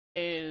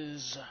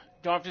Is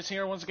Darkness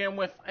here once again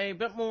with a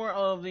bit more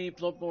of the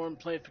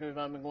Bloodborne playthrough that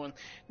I've been going.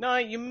 Now,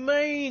 you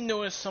may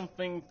notice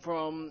something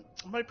from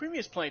my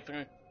previous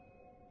playthrough.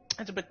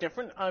 It's a bit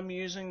different. I'm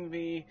using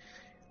the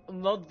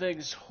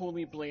Ludwig's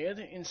Holy Blade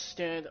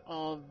instead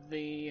of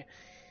the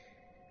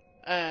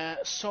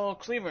Saw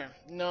Cleaver.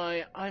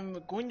 Now,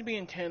 I'm going to be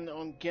intending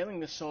on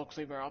getting the Saw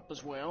Cleaver up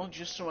as well,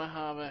 just so I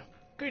have a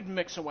good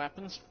mix of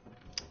weapons.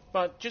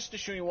 But just to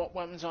show you what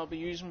weapons I'll be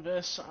using for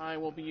this, I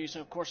will be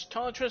using, of course,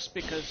 Tonitrus,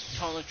 because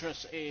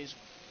Tonitrus is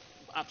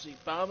absolutely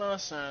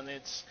badass and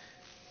it's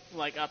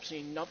like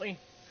absolutely nutty.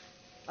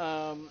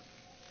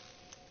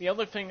 The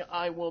other thing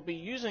I will be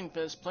using for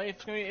this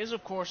playthrough is,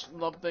 of course,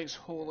 Ludwig's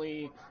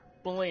Holy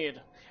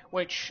Blade,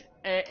 which,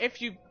 if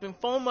you've been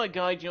following my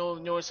guide, you'll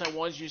notice I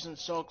was using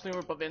Saw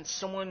Cleaver, but then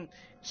someone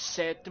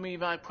said to me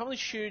that I probably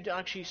should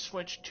actually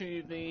switch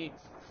to the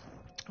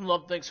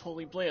Ludwig's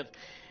Holy Blade.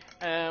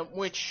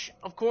 Which,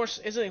 of course,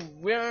 is a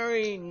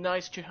very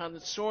nice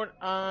two-handed sword,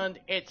 and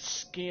it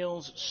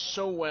scales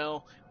so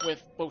well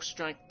with both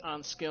strength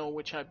and skill,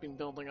 which I've been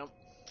building up.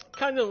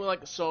 Kind of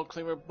like a Saw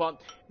Cleaver,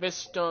 but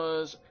this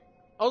does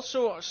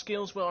also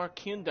scales with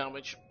arcane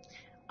damage,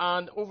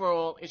 and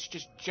overall, it's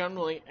just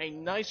generally a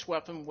nice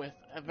weapon with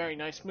a very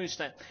nice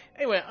moveset.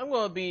 Anyway, I'm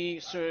going to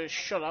be sort of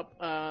shut up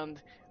and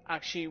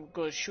actually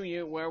going to show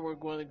you where we're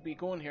going to be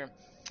going here.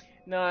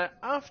 Now,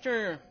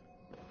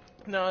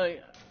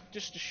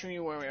 just to show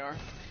you where we are,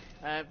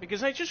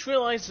 because I just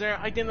realized there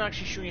I didn't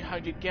actually show you how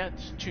to get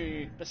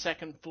to the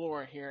second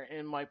floor here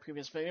in my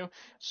previous video,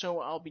 so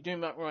I'll be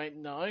doing that right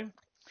now.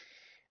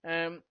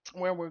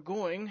 Where we're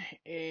going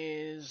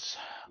is,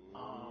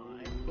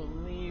 I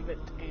believe it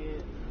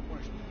is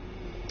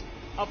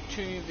up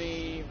to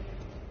the.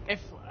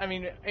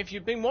 If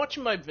you've been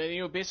watching my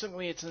video,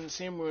 basically it's in the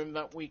same room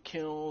that we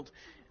killed,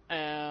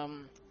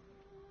 the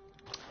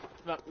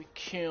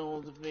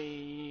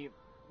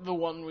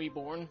one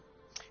reborn.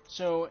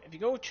 So if you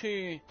go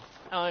to,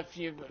 if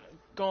you've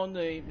gone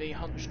the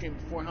Hunter stream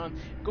beforehand,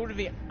 go to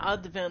the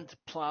Advent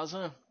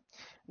Plaza.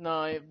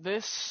 Now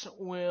this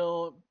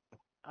will,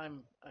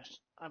 I'm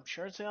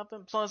sure it's the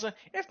Advent Plaza.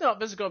 If not,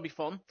 this is gonna be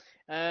fun.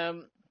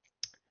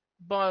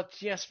 But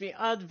yes, the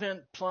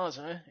Advent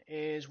Plaza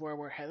is where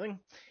we're heading.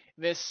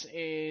 This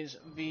is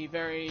the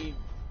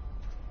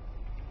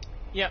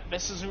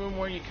this is the room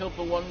where you killed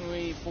the one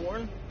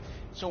reborn.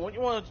 So what you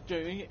want to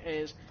do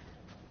is,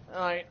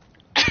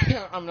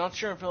 I'm not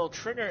sure if it'll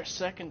trigger a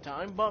second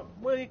time, but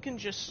what you can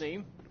just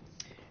see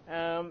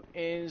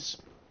is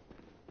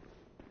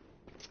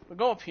we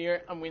go up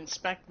here and we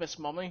inspect this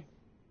mummy,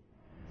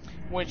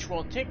 which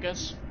will take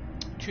us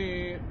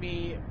to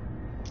the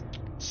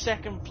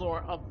second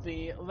floor of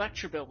the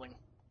lecture building.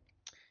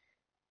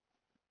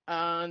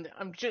 And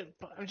I'm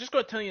just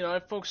going to tell you now,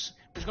 folks,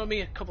 there's going to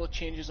be a couple of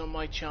changes on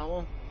my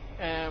channel.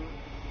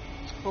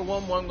 For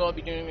one, what I'm going to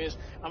be doing is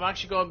I'm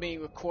actually going to be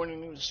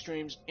recording the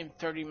streams in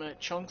 30-minute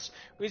chunks.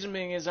 Reason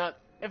being is that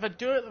if I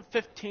do it at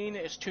 15,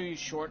 it's too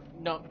short,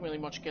 not really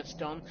much gets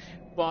done.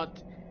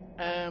 But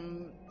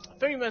 30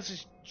 minutes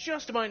is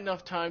just about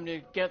enough time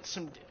to get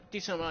some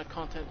decent amount of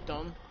content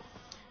done.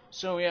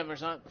 So yeah,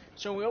 there's that.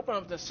 So we open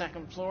up the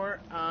second floor,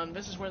 and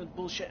this is where the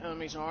bullshit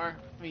enemies are.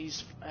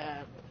 These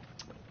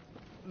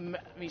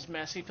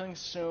messy things.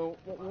 So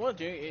what we want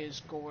to do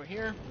is go over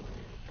here.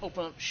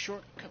 Open up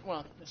shortcut.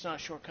 Well, it's not a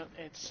shortcut.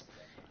 It's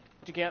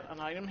to get an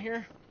item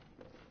here,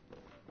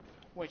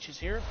 which is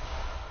here.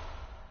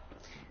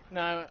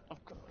 Now,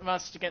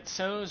 that's to get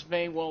Sinnohs.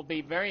 They will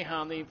be very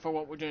handy for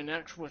what we're doing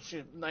next, which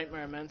is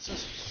Nightmare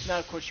Mensis. Now,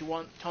 of course, you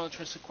want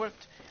Tonitrus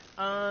equipped,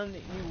 and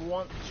you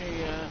want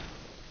to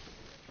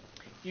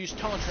use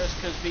Tonitrus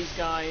because these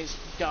guys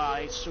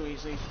die so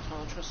easily to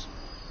Tonitrus.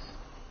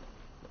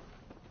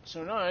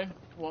 So now,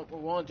 what we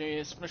want to do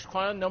is, there's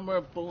quite a number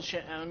of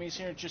bullshit enemies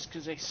here just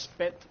because they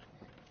spit.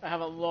 They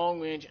have a long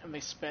range and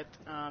they spit,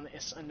 and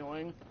it's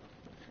annoying.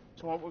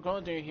 So what we're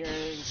going to do here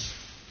is,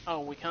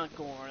 oh, we can't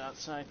go over that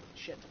side.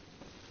 Shit.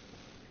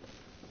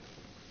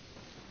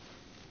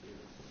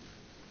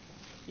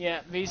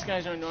 Yeah, these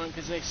guys are annoying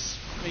because they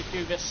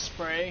do this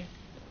spray.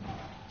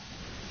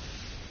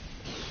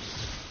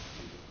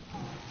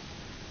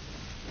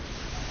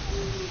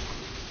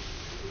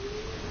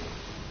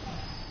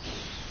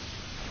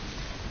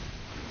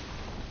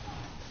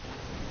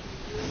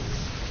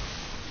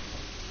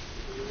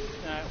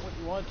 What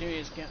you want to do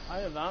is get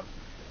out of that.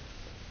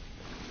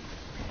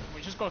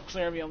 We're just going to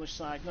clear the other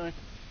side now.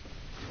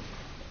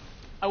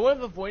 I would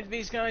have avoided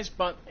these guys,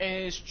 but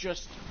it is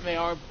just, they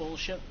are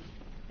bullshit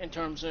in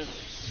terms of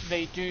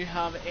they do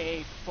have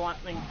a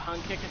flattening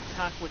pancake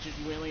attack, which is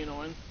really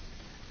annoying.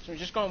 So we're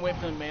just going to wait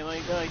for the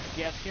melee guy to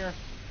get here.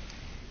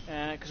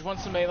 Because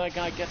once the melee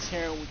guy gets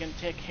here, we can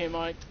take him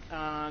out,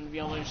 and the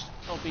others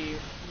will be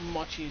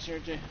much easier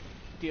to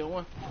deal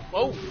with.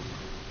 Whoa!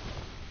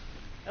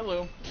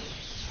 Hello.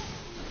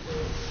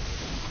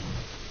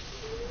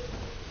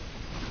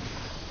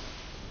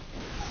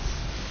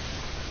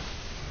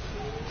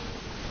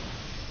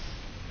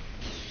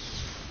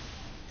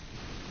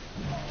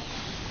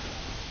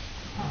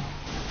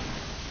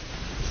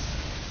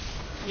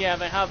 Yeah,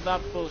 they have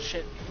that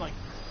bullshit, like,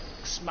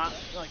 smack,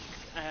 like,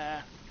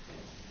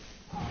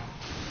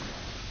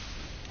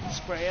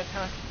 spray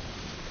attack.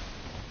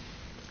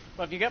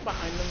 But if you get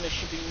behind them, there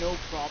should be no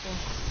problem.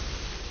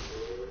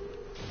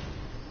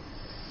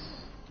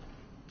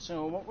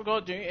 So what we're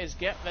going to do is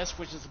get this,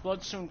 which is a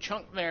bloodstone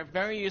chunk there.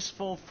 Very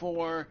useful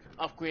for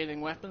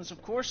upgrading weapons,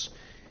 of course.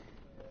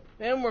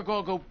 Then we're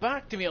going to go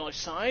back to the other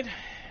side,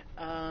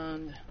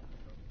 and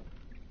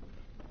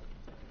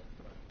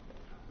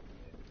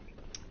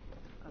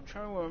I'm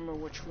trying to remember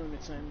which room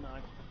it's in now.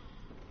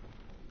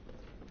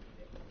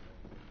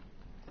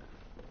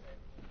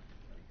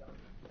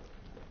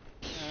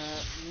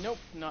 Nope,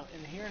 not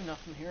in here,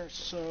 nothing here.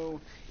 So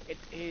it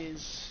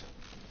is.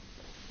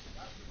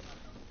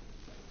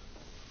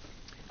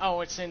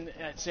 Oh, it's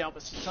the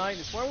opposite side.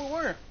 It's where we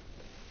were.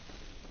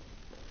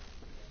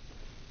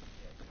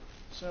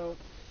 So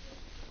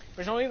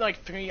there's only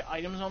like 3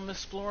 items on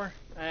this floor.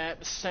 The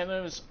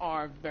centers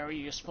are very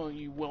useful.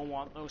 You will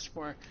want those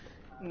for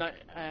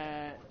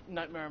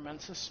Nightmare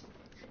Mensis.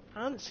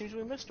 And it seems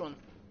we missed one.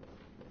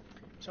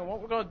 So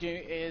what we're going to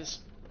do is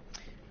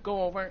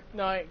go over.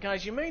 Now,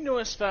 guys, you may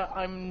notice that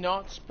I'm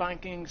not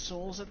banking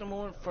souls at the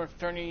moment for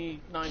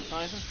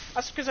 39,000.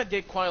 That's because I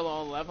did quite a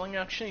lot of leveling,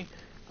 actually,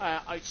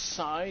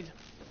 outside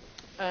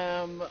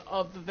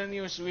of the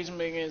videos. The reason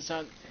being is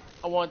that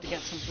I wanted to get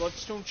some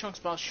bloodstone chunks,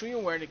 but I'll show you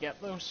where to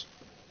get those.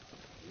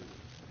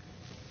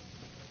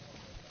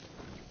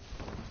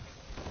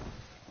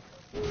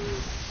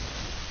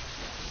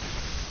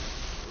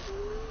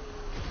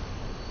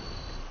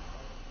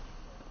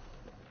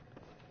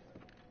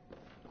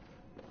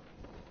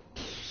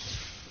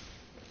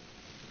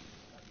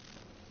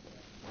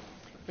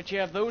 But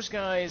yeah, those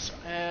guys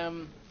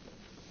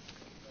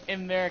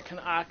in there can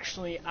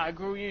actually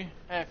aggro you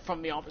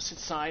from the opposite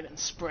side and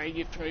spray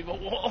you through the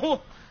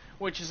wall,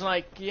 which is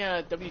like,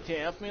 yeah,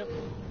 WTF, mate.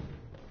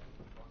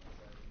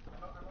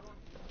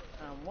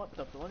 What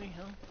the bloody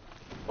hell?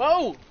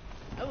 Whoa!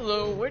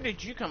 Hello, where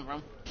did you come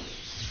from?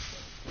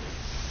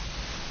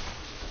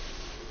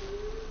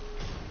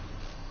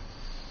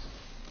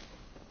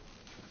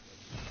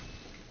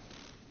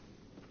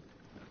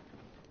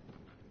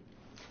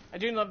 I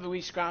do love the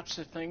wee scraps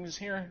of things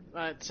here.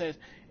 It says,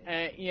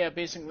 yeah,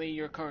 basically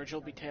your courage will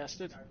be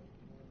tested.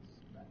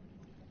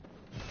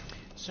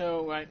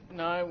 So, right,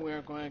 now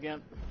we're going to get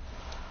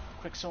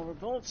Quicksilver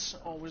bullets,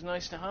 always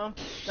nice to have.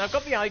 Now I've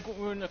got the eye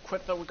rune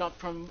equipped that we got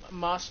from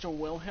Master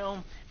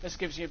Wilhelm. This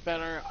gives you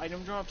better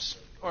item drops,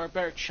 or a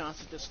better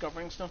chance at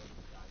discovering stuff.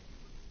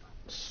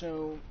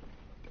 So,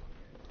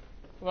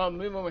 we'll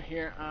move over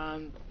here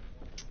and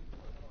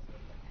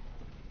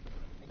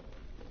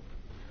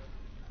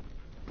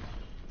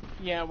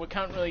yeah, we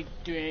can't really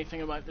do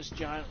anything about this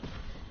giant.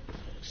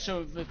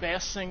 So the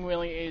best thing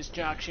really is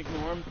to actually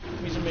ignore him.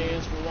 The reason being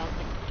is we want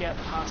to get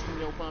past him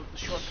to open up the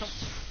shortcut.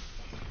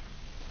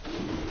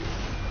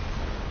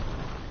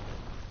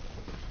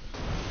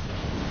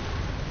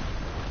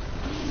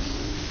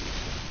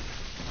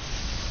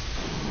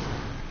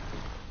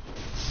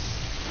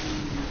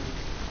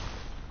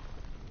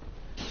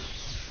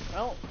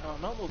 Well,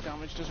 elemental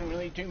damage doesn't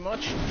really do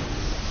much.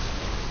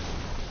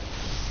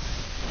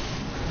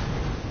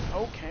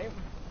 Okay.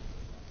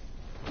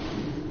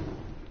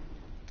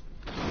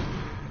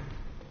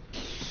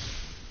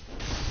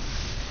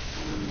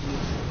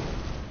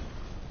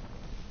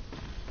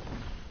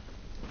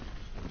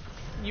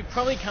 You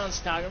probably can't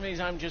stagger me,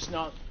 I'm just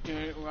not doing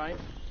it right.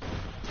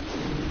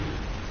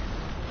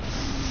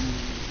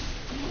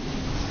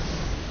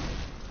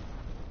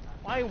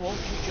 Why won't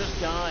you just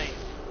die?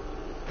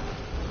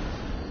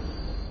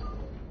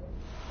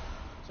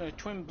 So,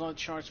 twin blood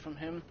shards from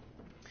him.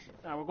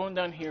 Now we're going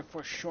down here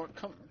for a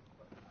shortcut.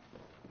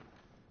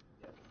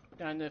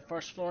 Down to the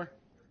first floor.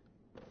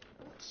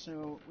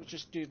 So, we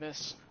just do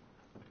this.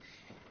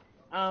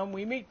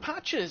 We meet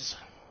Patches,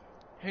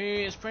 who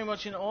is pretty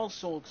much in all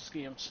Souls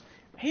games.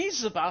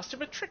 He's the bastard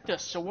that tricked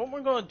us. So what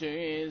we're going to do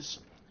is,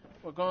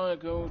 we're going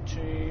to go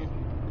to...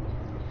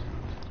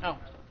 Oh.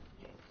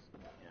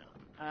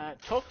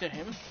 Talk to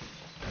him.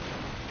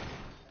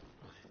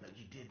 No,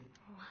 you didn't.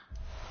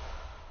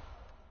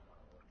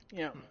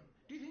 Yeah.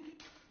 Do you think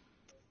it...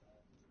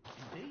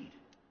 Indeed.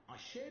 I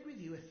shared with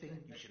you a thing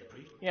you should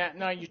appreciate. Yeah,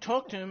 now you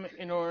talk to him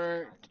in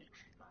order...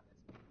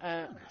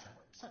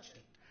 Such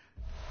a...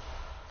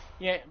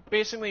 Yeah,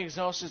 basically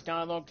exhausts his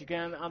dialogue to get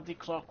an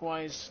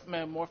anti-clockwise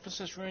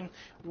metamorphosis rune,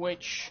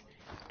 which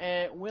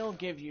will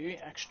give you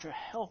extra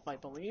health, I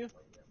believe.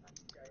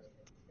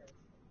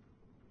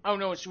 Oh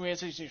no, it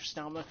raises your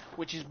stamina,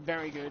 which is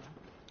very good.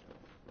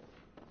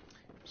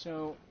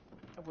 So,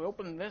 if we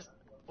open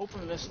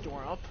this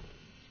door up,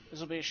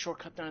 this will be a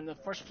shortcut down the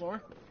first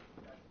floor.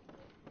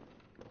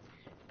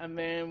 And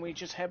then we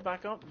just head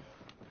back up.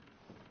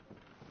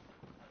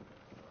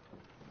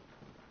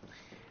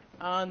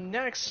 And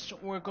next,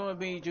 we're going to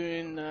be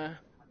doing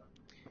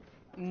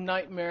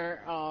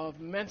Nightmare of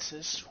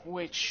Mensis,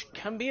 which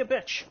can be a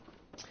bitch.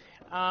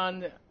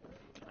 And,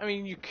 I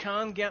mean, you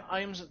can get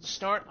items at the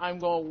start. I'm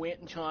going to wait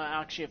until I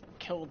actually have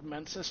killed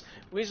Mensis.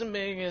 Reason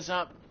being is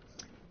that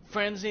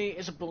Frenzy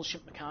is a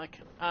bullshit mechanic,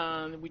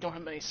 and we don't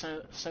have many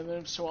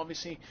sedatives, so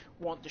obviously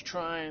we want to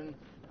try and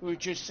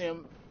reduce the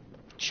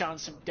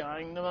chance of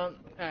dying to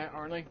that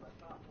early.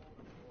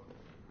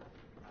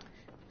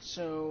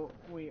 So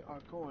we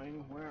are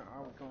going. Where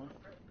are we going?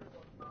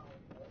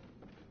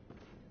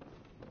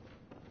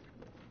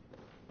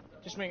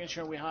 Just making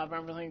sure we have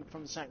everything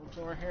from the second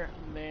floor here,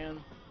 and then.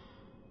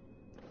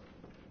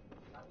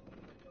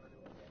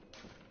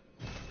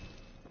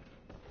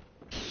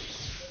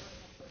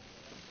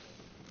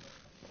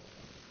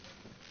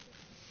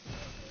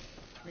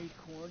 Three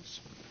chords.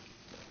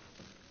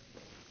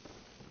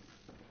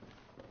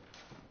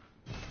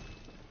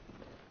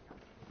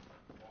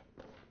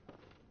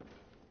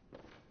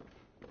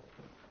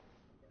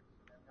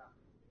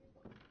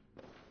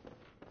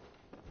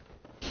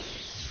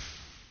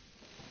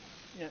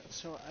 Yeah,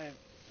 so I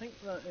think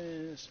that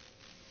is.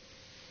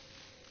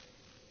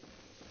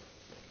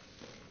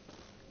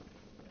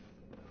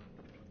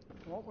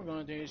 What we're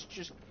going to do is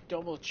just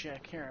double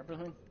check here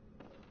everything.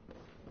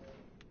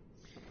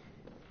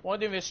 We'll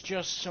do this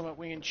just so that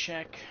we can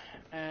check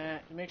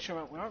to make sure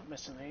that we aren't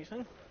missing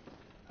anything.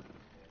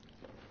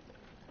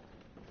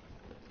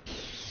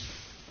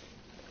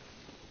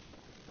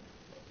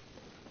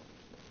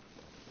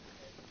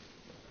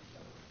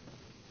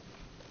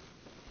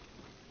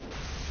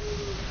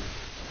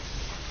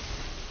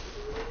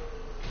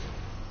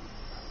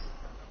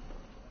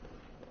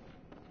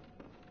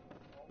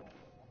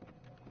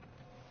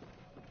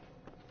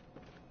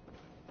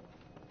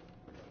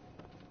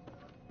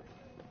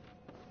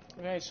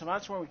 Okay, so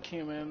that's where we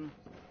came in.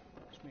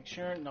 Just make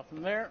sure,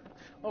 nothing there.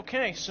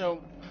 Okay,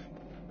 so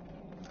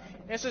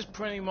this is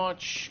pretty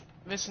much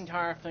this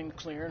entire thing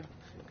cleared.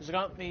 Because I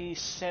got the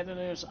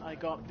sedatives, I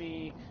got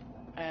the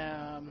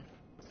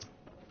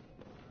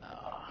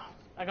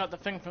I got the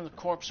thing from the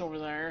corpse over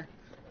there,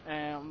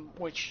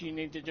 which you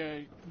need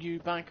to do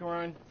bank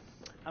around,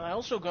 and I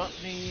also got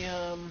the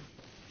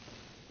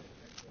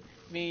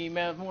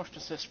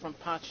metamorphosis from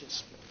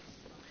Patches.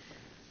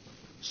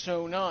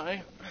 So now,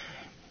 let's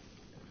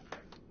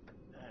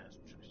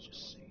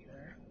just see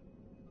there.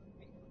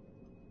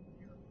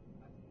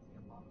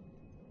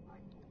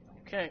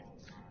 Okay.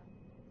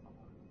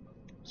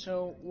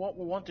 So what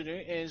we want to do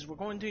is we're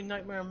going to do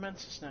Nightmare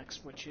Mensis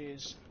next, which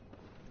is.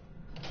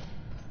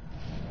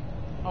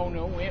 Oh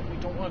no, wait, we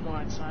don't want to go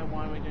outside.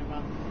 Why are we doing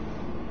that?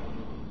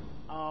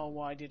 Oh,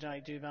 why did I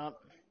do that?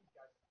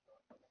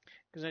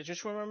 Because I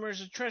just remember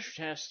it's a treasure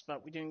chest,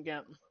 but we didn't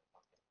get.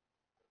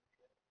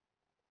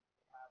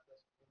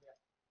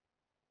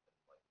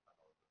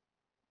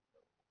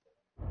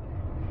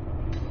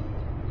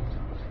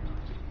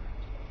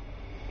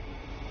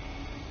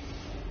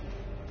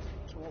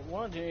 So what we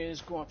want to do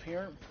is go up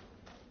here.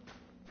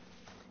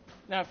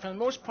 Now, for the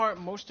most part,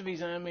 most of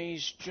these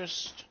enemies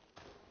just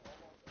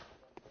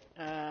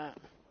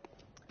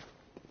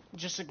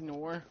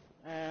ignore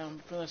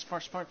for this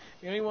first part.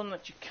 The only one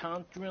that you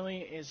can't really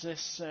is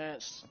this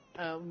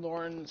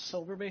Lauren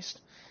Silverbeast.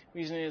 The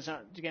reason is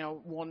that you get a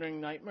wandering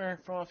nightmare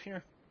from off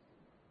here.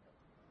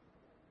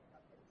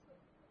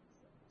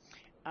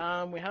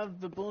 We have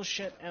the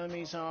bullshit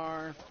enemies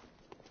are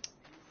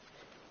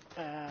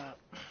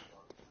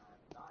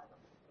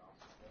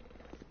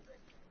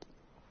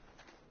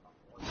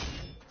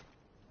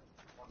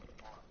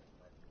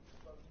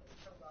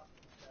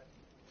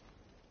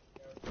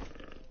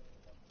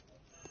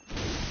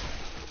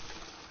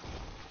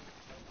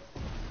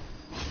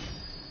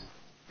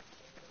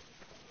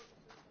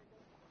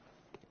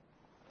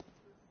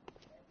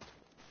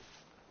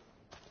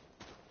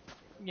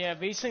yeah,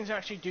 these things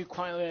actually do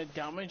quite a lot of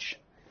damage,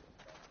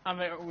 and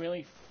they're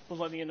really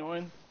bloody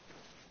annoying.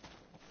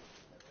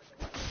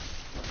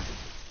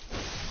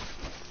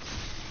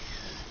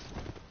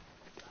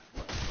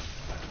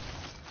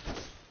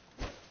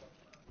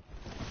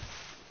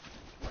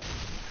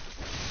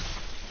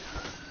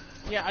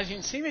 Yeah, as you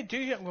can see, they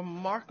do get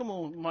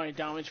remarkable amount of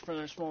damage for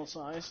their small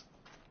size.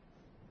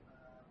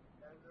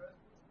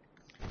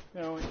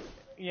 So,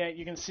 yeah,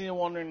 you can see the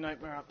Wandering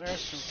Nightmare up there,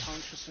 so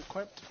Conscious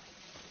equipped.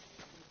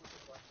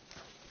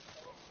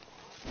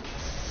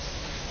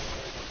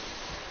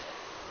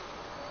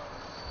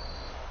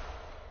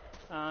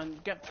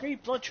 And get 3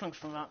 blood chunks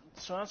from that,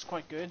 so that's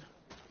quite good.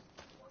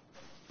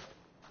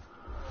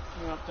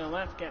 Move up to the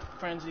left, get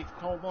Frenzy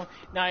Cold.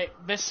 Now,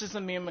 this is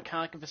the main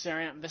mechanic of this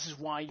area, and this is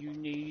why you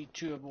need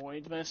to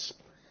avoid this,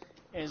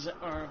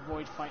 or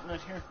avoid fighting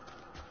it here.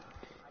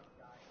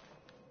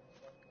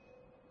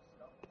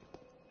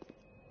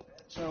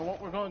 So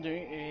what we're going to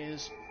do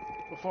is,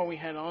 before we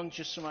head on,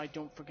 just so I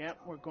don't forget,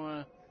 we're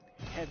going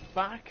to head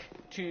back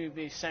to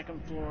the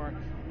second floor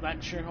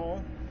lecture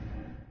hall.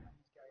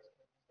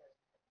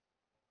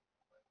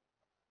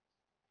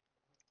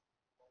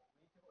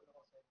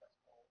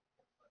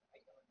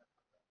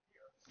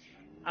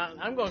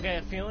 And I'm going to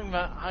get a feeling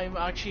that I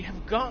actually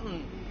have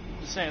gotten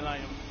the sale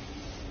item.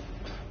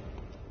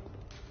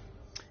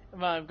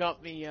 Well, I've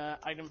got the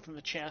item from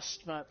the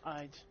chest that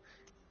I'd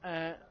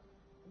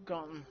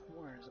gotten.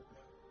 Where is it?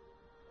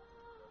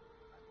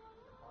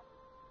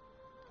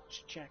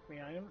 Just check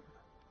the item.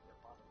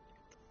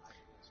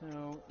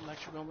 So,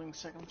 lecture building,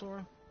 second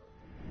floor.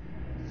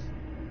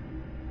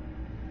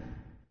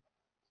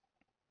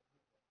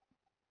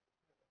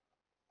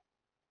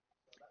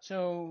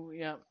 So,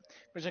 yeah,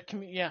 there's a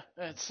yeah,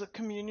 it's a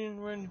communion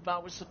room.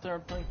 That was the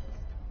third thing.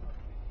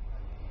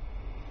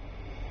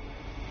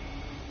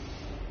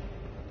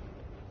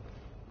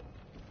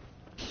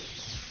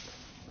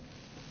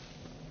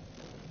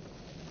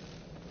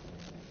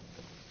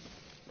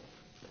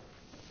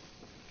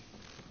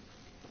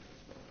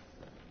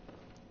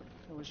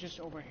 It was just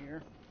over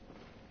here.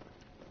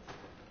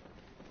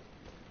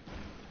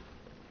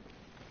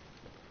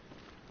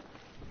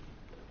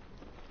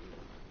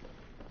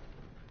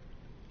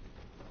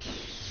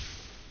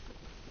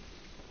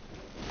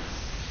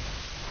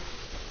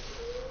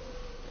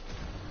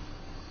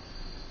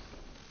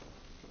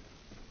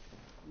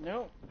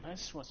 No,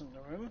 this wasn't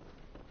the room.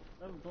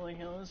 Oh, bloody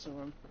hell is the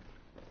room.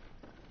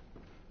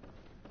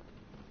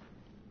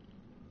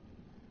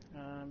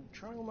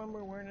 Trying to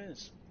remember where it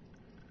is.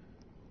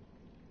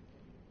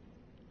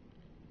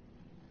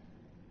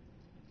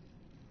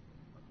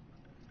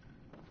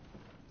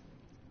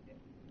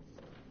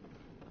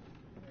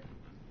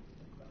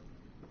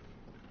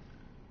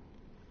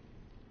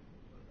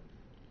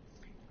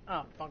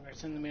 Ah, bugger,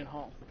 it's in the main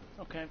hall.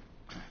 Okay.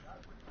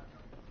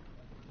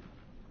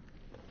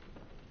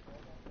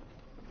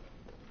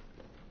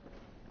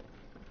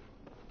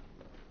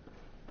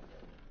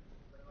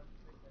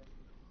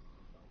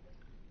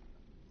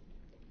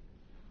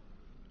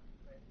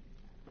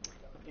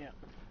 Yeah.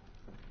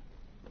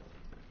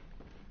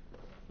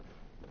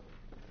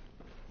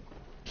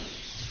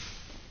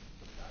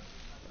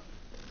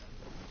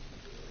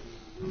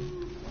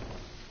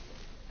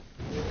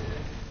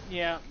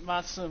 Yeah,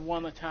 that's the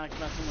one attack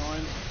that's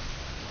annoying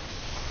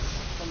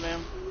from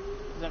them.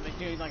 Is that they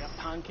do like a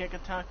pancake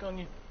attack on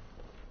you.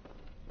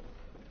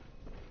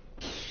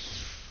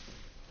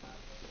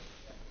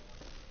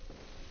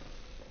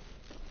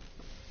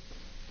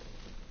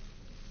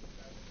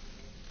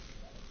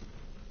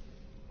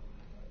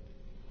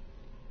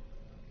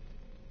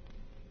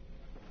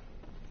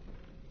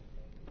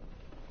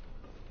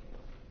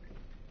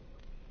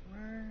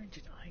 Where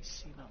did I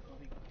see that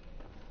bloody...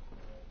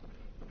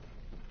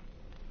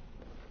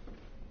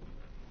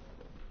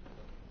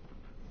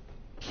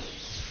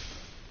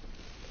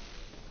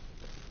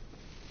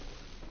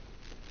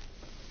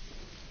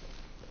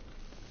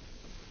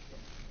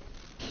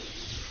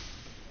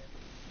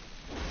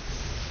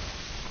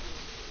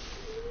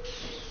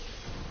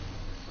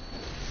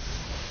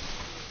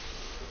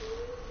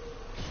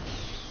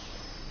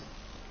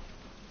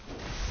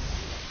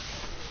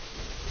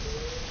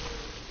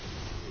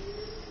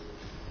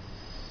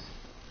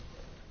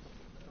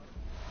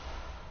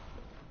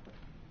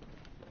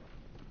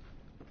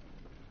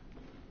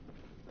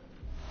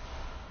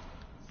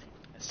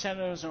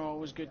 Senators are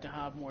always good to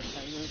have more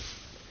senators.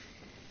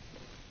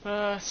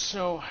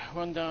 So,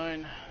 run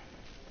down.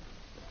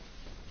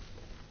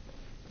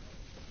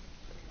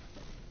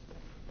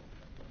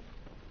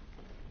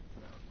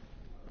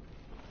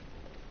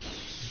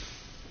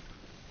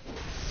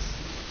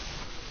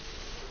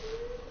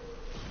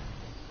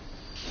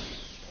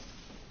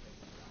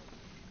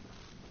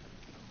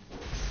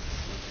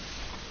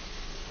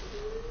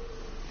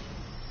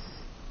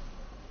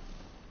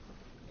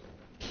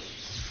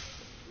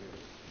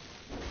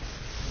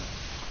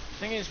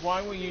 Thing is,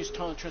 why we use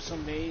Tonitrus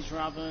on these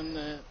rather than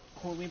the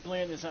Holy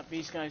Blade is that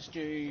these guys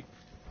do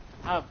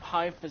have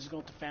high physical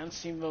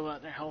defense even though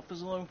that their health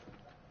is low.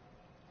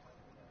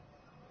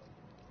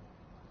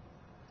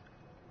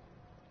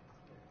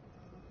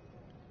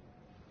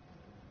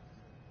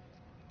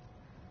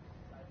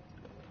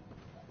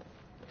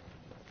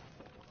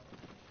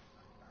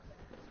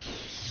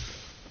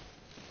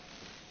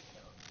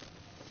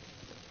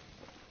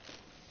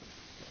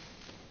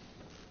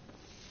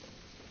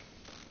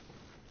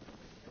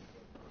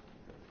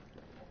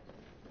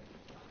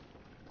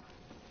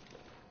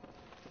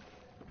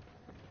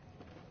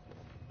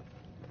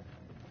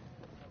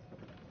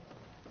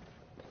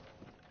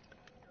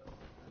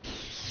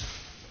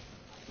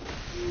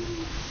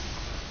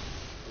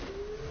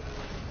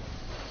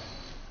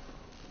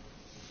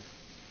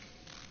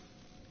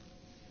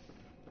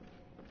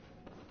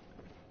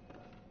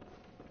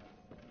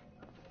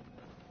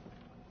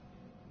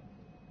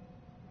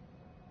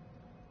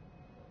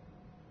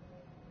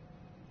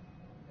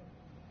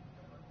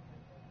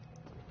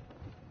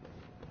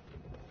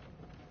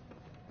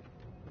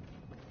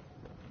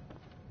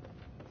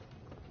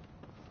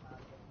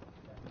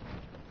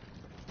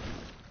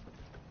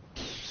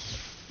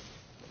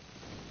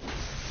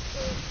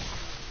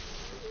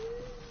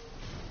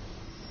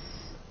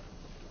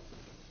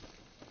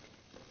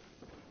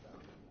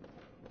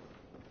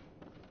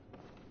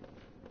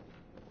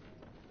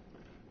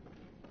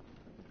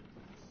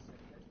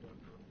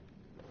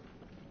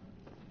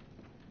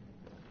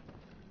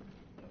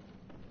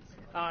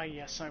 Ah,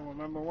 yes, I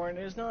remember where it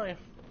is now.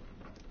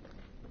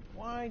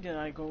 Why did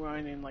I go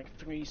around in like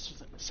three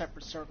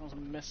separate circles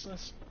and miss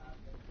this?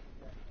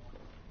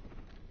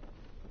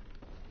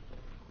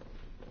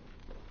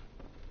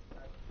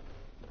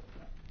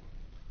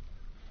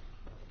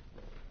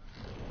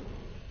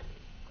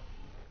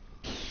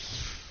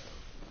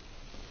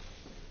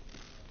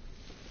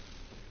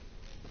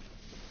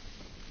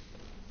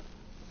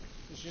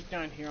 just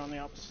down here on the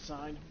opposite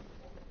side.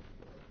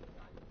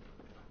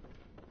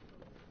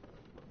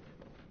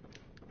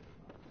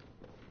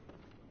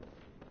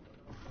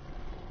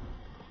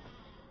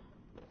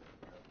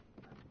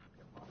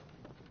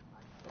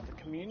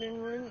 The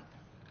communion room.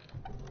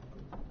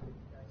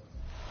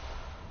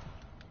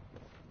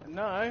 And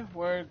now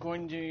we're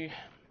going to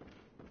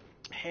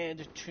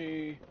head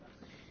to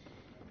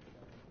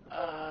fucking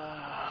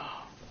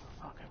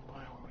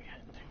where were we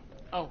heading to?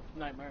 Oh,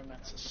 Nightmare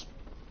Mensis.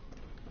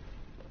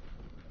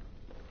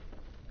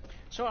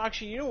 So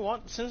actually, you know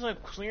what? Since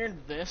I've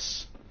cleared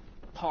this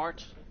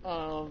part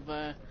of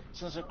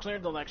since I've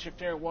cleared the lecture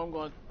there, what I'm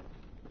going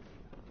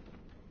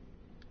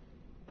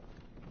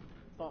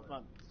thought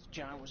that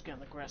Jan was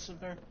getting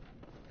aggressive there.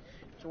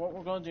 So what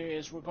we're going to do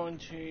is I'm going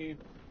to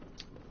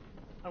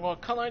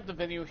cut out the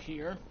video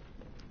here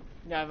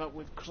now that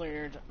we've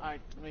cleared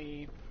out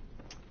the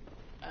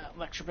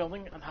lecture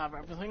building and have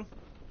everything,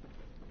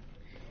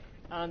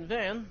 and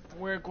then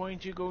we're going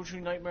to go to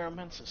Nightmare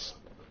Mensis.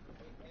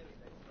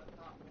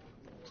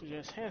 So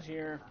just head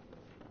here.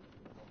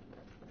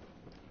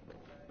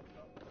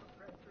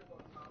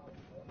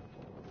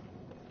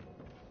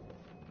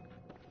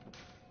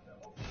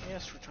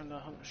 Yes, return to the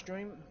Hunter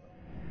stream.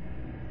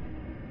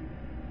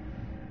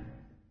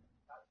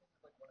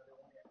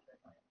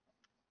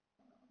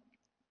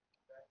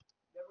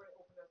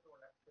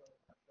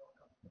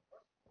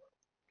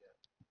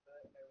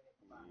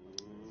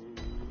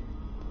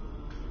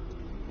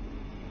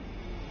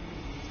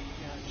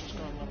 Yeah, just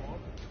going a little up.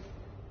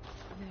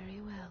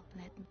 Very well,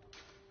 let me.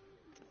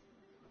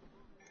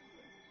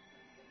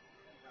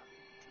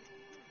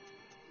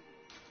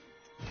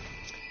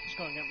 Just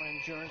gonna get my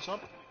endurance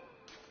up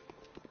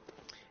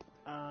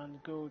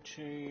and go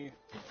to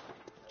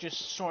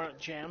just sort out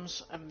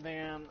gems, and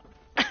then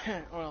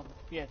well,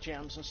 yeah,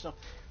 gems and stuff,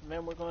 and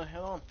then we're gonna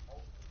head on.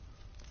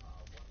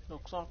 Go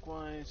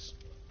clockwise.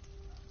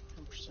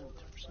 10%,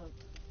 10%.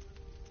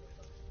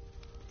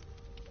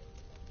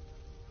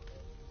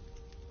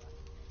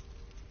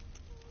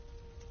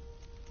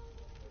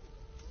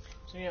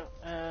 So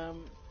yeah,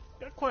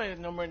 got quite a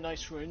number of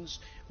nice runes.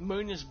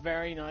 Moon is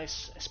very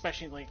nice,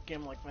 especially like a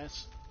game like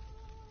this,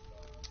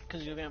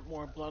 because you get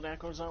more blood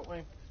echoes that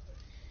way.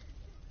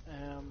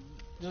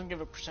 Doesn't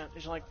give a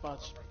percentage like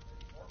bots.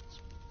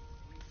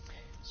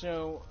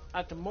 So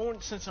at the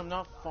moment, since I'm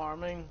not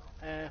farming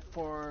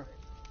for,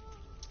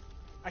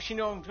 actually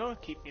no, I'm gonna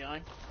keep the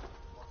eye.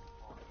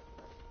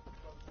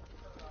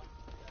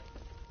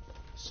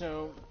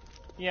 So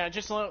yeah,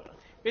 just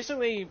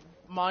basically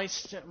my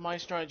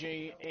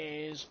strategy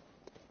is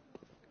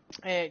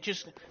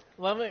just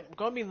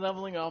gonna be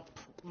leveling up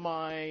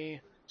my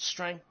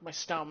strength, my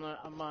stamina,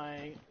 and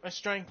my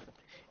strength,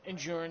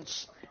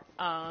 endurance,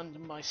 and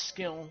my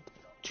skill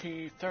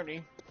to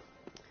 30.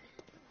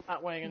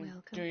 That way I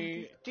can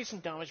do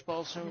decent damage, but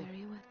also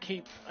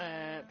keep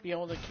be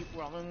able to keep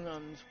running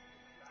and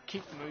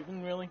keep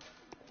moving really.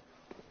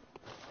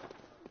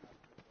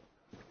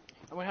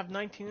 And we have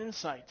 19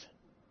 insight.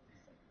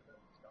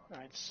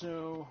 Alright,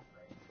 so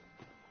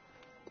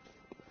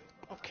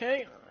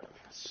okay,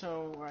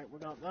 so right, we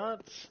got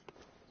that.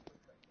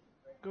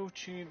 Go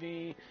to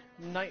the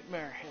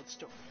Nightmare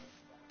Headstone.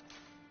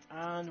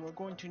 And we're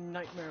going to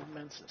Nightmare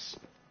Mensis.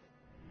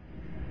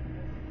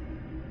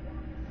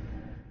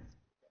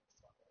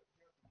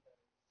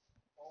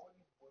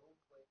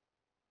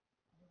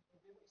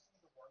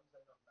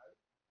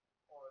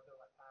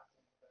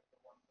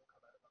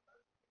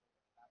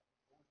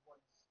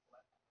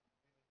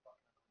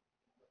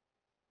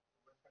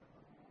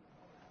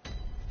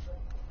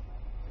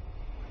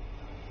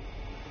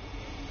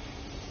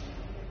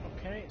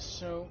 Okay,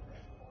 so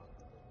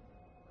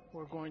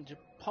we're going to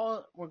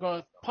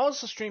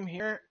pause the stream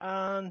here,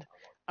 and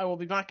I will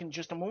be back in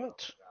just a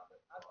moment.